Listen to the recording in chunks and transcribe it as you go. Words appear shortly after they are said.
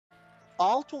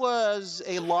Alt was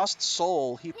a lost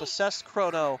soul. He possessed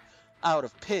Krono out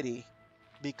of pity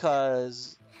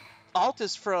because Alt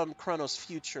is from Krono's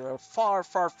future, a far,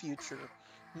 far future,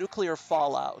 nuclear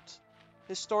fallout.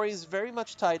 His story is very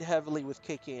much tied heavily with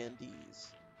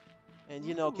KKND's. And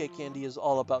you know Ooh. KKND is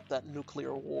all about that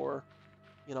nuclear war,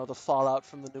 the fallout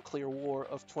from the nuclear war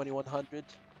of 2100.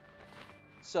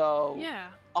 So Yeah.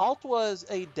 Alt was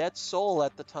a dead soul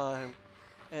at the time,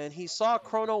 and he saw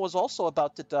Krono was also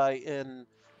about to die in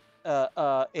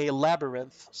a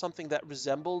labyrinth, something that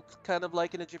resembled kind of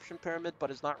like an Egyptian pyramid,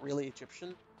 but is not really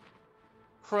Egyptian.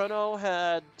 Krono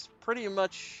had pretty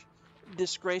much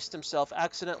disgraced himself,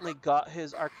 accidentally got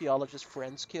his archaeologist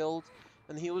friends killed,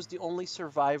 and he was the only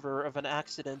survivor of an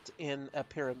accident in a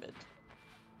pyramid.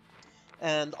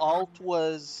 And Alt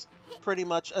was pretty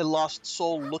much a lost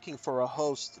soul looking for a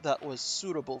host that was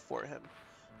suitable for him.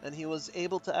 And he was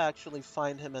able to actually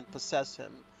find him and possess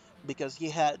him because he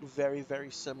had very,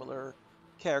 very similar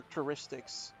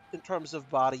characteristics in terms of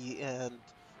body and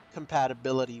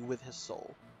compatibility with his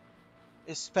soul,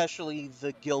 especially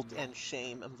the guilt and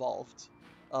shame involved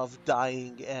of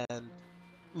dying and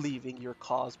leaving your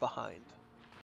cause behind.